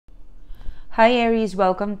Hi Aries,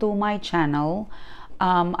 welcome to my channel.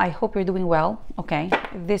 I hope you're doing well. Okay,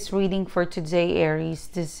 this reading for today, Aries,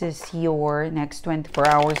 this is your next 24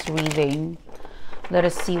 hours reading. Let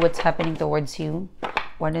us see what's happening towards you.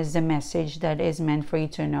 What is the message that is meant for you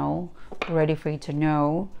to know, ready for you to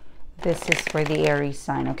know? This is for the Aries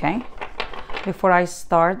sign, okay? Before I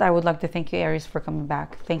start, I would like to thank you, Aries, for coming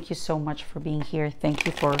back. Thank you so much for being here. Thank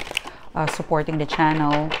you for supporting the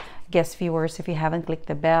channel. Guest viewers, if you haven't clicked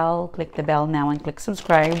the bell, click the bell now and click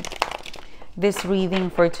subscribe. This reading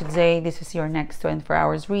for today, this is your next 24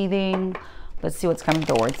 hours reading. Let's see what's coming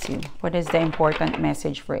towards you. What is the important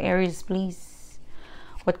message for Aries, please?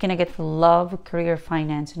 What can I get for love, career,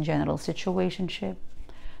 finance, and general situationship?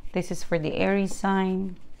 This is for the Aries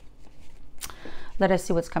sign. Let us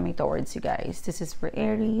see what's coming towards you guys. This is for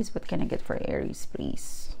Aries. What can I get for Aries,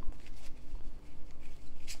 please?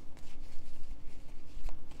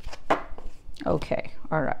 Okay,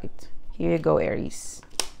 all right. Here you go, Aries.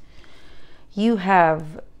 You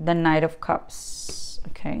have the Knight of Cups.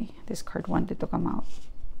 Okay, this card wanted to come out.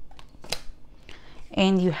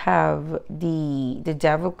 And you have the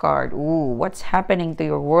Devil card. Ooh, what's happening to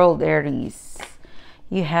your world, Aries?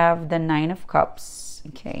 You have the Nine of Cups.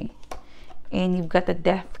 Okay. And you've got the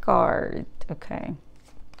Death card. Okay.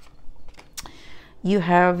 You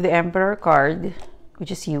have the Emperor card,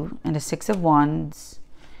 which is you, and the Six of Wands.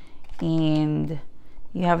 And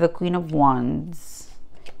you have the Queen of Wands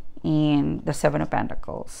and the Seven of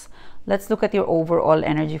Pentacles. Let's look at your overall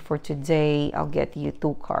energy for today. I'll get you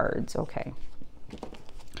two cards. Okay.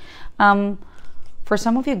 For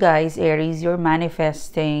some of you guys, Aries, you're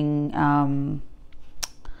manifesting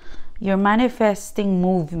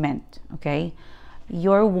movement. Okay,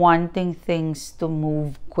 you're wanting things to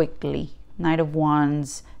move quickly. Knight of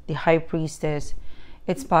Wands, the High Priestess.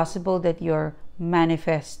 It's possible that you're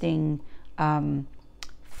manifesting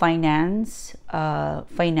financially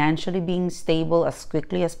being stable as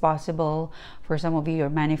quickly as possible. For some of you, you're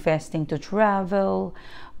manifesting to travel,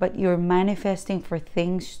 but you're manifesting for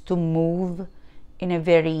things to move in a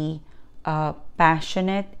very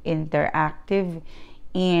passionate, interactive,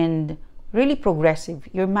 and really progressive.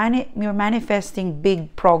 You're manifesting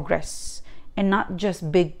big progress, and not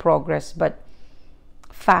just big progress, but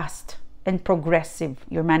fast and progressive.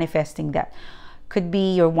 You're manifesting that. Could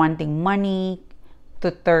be you're wanting money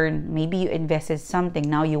to turn, maybe you invested something,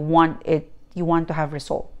 now you want to have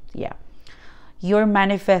result. Yeah, you're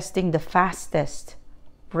manifesting the fastest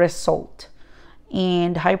result.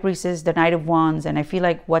 And High Priestess, the Knight of Wands, and I feel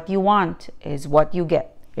like what you want is what you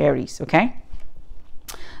get, Aries. Okay,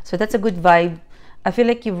 so that's a good vibe. I feel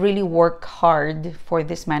like you really work hard for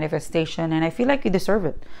this manifestation, and I feel like you deserve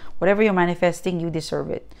it. Whatever you're manifesting, you deserve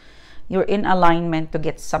it. You're in alignment to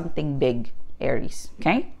get something big, Aries.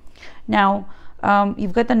 Okay, now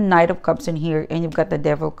you've got the Knight of Cups in here, and you've got the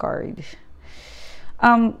Devil card.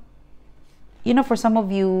 You know, for some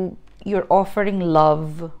of you, you're offering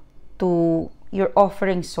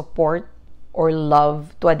support or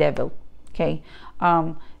love to a devil. Okay,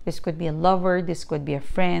 this could be a lover, this could be a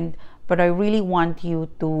friend, but I really want you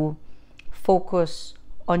to focus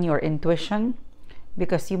on your intuition,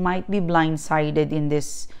 because you might be blindsided in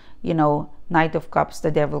this, you know, Knight of Cups,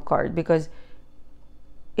 the Devil card, because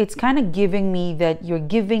it's kind of giving me that you're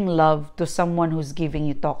giving love to someone who's giving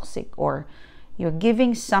you toxic, or you're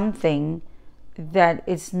giving something that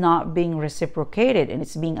is not being reciprocated and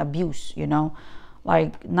it's being abused, you know,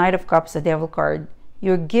 like Knight of Cups, the Devil card.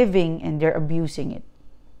 You're giving and they're abusing it,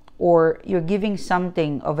 or you're giving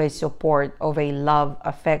something of a support, of a love,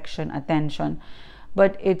 affection, attention,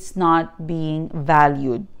 but it's not being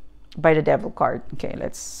valued by the Devil card. Okay,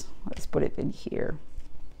 let's put it in here.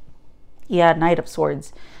 Yeah, Knight of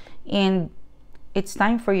Swords. And it's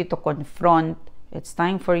time for you to confront. It's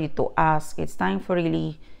time for you to ask. It's time for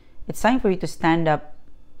you to stand up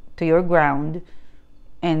to your ground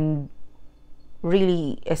and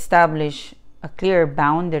really establish a clear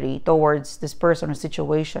boundary towards this person or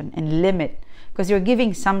situation, and limit, because you're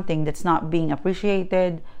giving something that's not being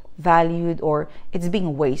appreciated, valued, or it's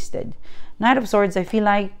being wasted. Knight of Swords, I feel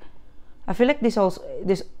like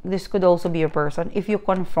this could also be your person. If you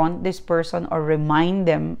confront this person or remind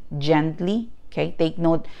them gently, okay, take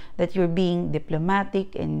note that you're being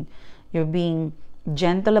diplomatic and you're being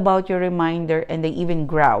gentle about your reminder, and they even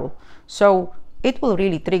growl. So it will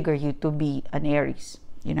really trigger you to be an Aries.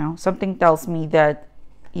 You know, something tells me that,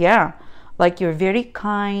 yeah, like you're very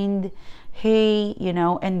kind, hey, you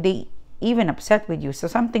know, and they even upset with you. So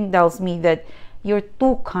something tells me that you're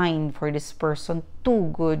too kind for this person,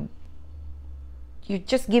 too good. You're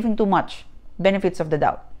just giving too much benefits of the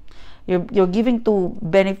doubt. You're giving to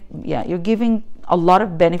you're giving a lot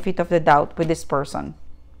of benefit of the doubt with this person.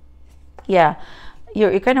 Yeah,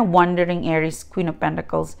 you're kind of wondering, Aries, Queen of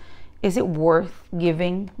Pentacles, is it worth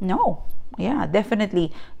giving? No. Yeah,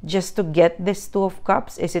 definitely. Just to get this Two of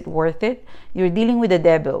Cups, is it worth it? You're dealing with the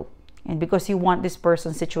devil. And because you want this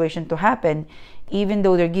person's situation to happen, even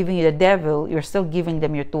though they're giving you the devil, you're still giving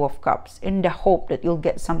them your Two of Cups in the hope that you'll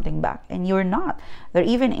get something back. And you're not. They're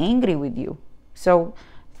even angry with you. So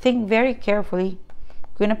think very carefully,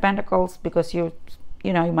 Queen of Pentacles, because you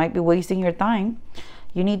might be wasting your time.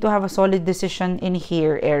 You need to have a solid decision in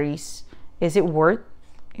here, Aries. Is it worth?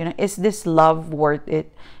 Is this love worth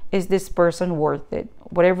it? Is this person worth it?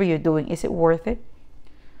 Whatever you're doing, is it worth it?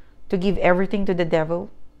 To give everything to the devil?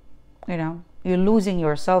 You're losing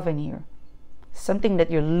yourself in here. Something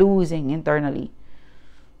that you're losing internally.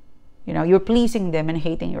 You're pleasing them and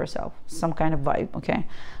hating yourself. Some kind of vibe, okay?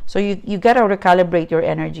 So you got to recalibrate your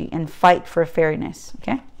energy and fight for fairness,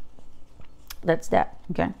 okay? That's that,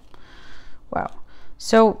 okay? Wow.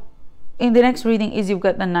 So in the next reading is you've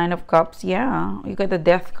got the Nine of Cups. Yeah, you got the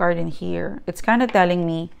Death card in here. It's kind of telling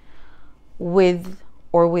me with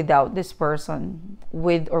or without this person,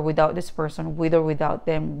 with or without this person, with or without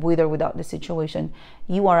them, with or without the situation,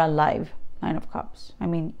 you are alive. Nine of Cups. I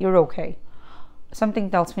mean, you're okay. Something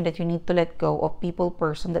tells me that you need to let go of people,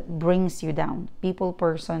 person that brings you down. People,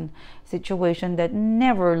 person, situation that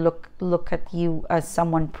never look at you as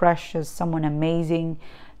someone precious, someone amazing.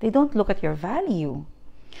 They don't look at your value.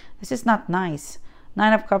 This is not nice.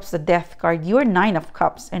 Nine of Cups, the Death card. You're Nine of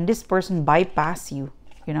Cups, and this person bypass you,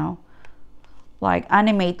 Like,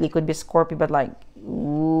 animately could be Scorpio, but like,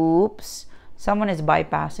 oops. Someone is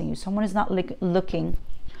bypassing you. Someone is not looking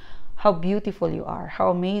how beautiful you are, how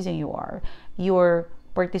amazing you are. Your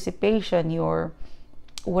participation, your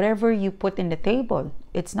whatever you put in the table,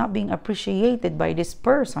 it's not being appreciated by this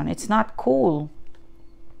person. It's not cool.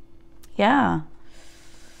 Yeah.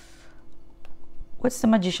 What's the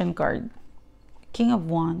Magician card? King of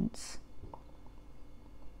Wands.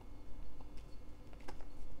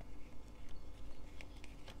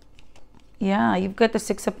 Yeah, you've got the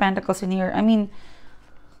Six of Pentacles in here. I mean,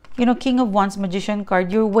 King of Wands, Magician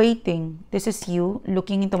card, you're waiting. This is you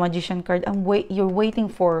looking into Magician card. You're waiting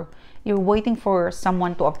for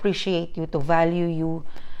someone to appreciate you, to value you.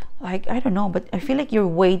 Like, I don't know, but I feel like you're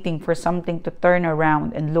waiting for something to turn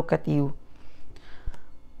around and look at you.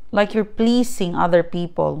 Like you're pleasing other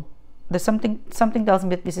people. There's something tells me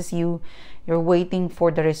that this is you. You're waiting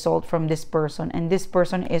for the result from this person, and this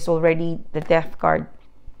person is already the Death card.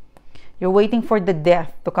 You're waiting for the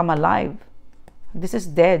death to come alive. This is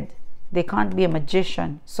dead. They can't be a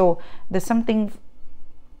magician. So there's something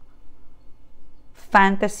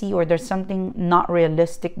fantasy, or there's something not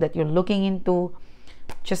realistic that you're looking into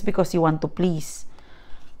just because you want to please.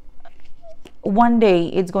 One day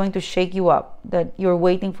it's going to shake you up that you're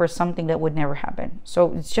waiting for something that would never happen.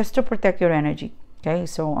 So it's just to protect your energy. Okay,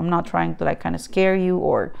 so I'm not trying to like kind of scare you,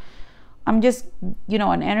 or I'm just,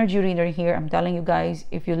 an energy reader here. I'm telling you guys,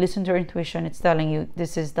 if you listen to your intuition, it's telling you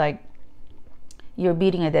this is like you're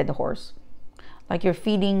beating a dead horse. Like you're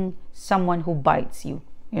feeding someone who bites you,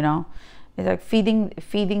 It's like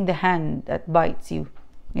feeding the hand that bites you.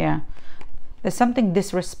 Yeah. There's something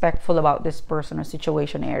disrespectful about this person or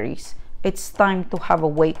situation, Aries. It's time to have a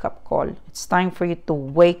wake-up call. It's time for you to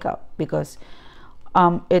wake up, because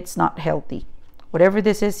it's not healthy. Whatever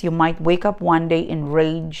this is, you might wake up one day in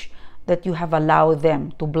rage that you have allowed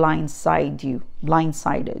them to blindsided.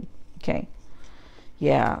 Okay.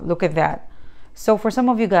 Yeah, look at that. So for some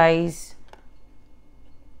of you guys,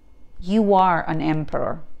 you are an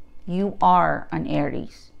Emperor. You are an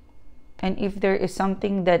Aries. And if there is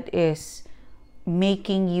something that is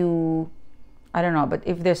making you, I don't know, but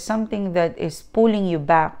if there's something that is pulling you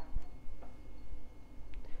back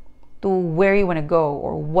to where you want to go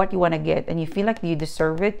or what you want to get, and you feel like you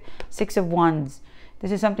deserve it, Six of Wands,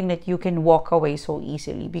 this is something that you can walk away so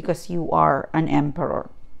easily because you are an Emperor.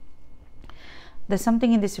 There's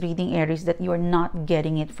something in this reading, Aries, that you are not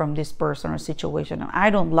getting it from this person or situation. I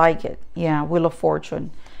don't like it. Yeah, Wheel of Fortune.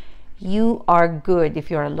 You are good if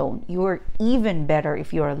you're alone. You are even better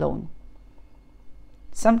if you're alone.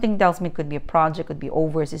 Something tells me it could be a project, could be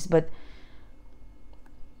overseas, but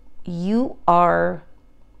you're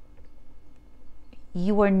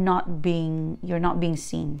not being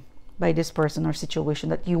seen by this person or situation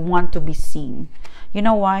that you want to be seen. You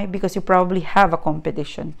know why? Because you probably have a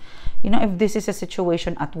competition. If this is a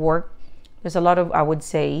situation at work, there's a lot of, I would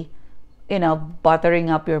say, buttering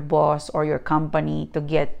up your boss or your company to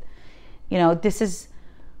get, this is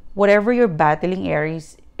whatever you're battling,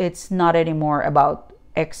 Aries. It's not anymore about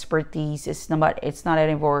expertise. It's not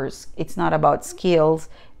about skills.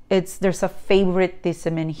 there's a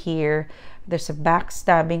favoritism in here. There's a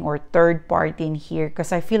backstabbing or third party in here,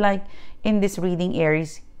 because I feel like in this reading,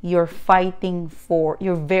 Aries, you're fighting for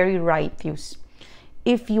your very righteous.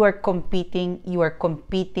 If you are competing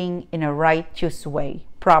in a righteous way,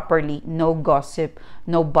 properly, no gossip,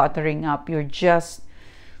 no buttering up. You're just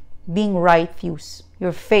being righteous.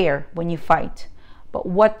 You're fair when you fight. But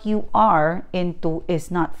what you are into is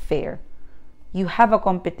not fair. You have a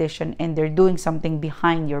competition and they're doing something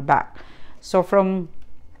behind your back. So from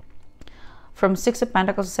Six of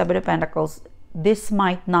Pentacles to Seven of Pentacles, this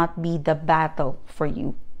might not be the battle for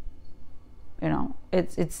you. You know,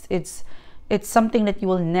 it's something that you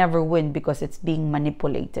will never win because it's being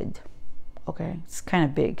manipulated. Okay, it's kind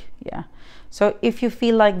of big. Yeah. So if you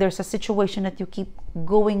feel like there's a situation that you keep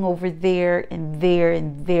going over there and there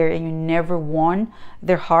and there and you never won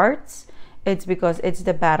their hearts, it's because it's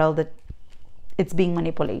the battle that it's being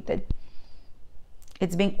manipulated.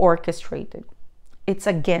 It's being orchestrated. It's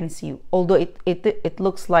against you. Although it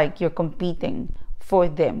looks like you're competing for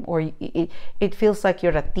them, or it feels like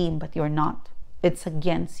you're a team, but you're not. It's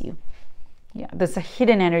against you. Yeah, there's a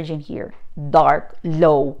hidden energy in here. Dark,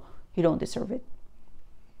 low. You don't deserve it.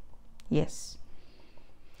 Yes.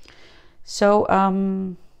 So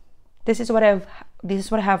this is what I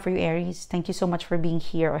have for you, Aries. Thank you so much for being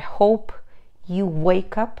here. I hope you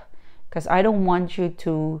wake up, because I don't want you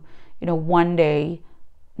to, one day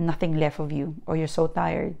nothing left of you, or you're so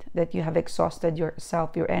tired that you have exhausted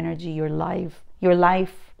yourself, your energy, your life,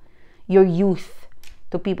 your youth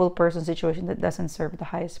to people, person, situation that doesn't serve the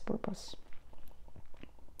highest purpose.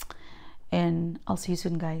 And I'll see you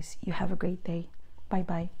soon, guys. You have a great day.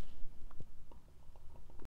 Bye-bye.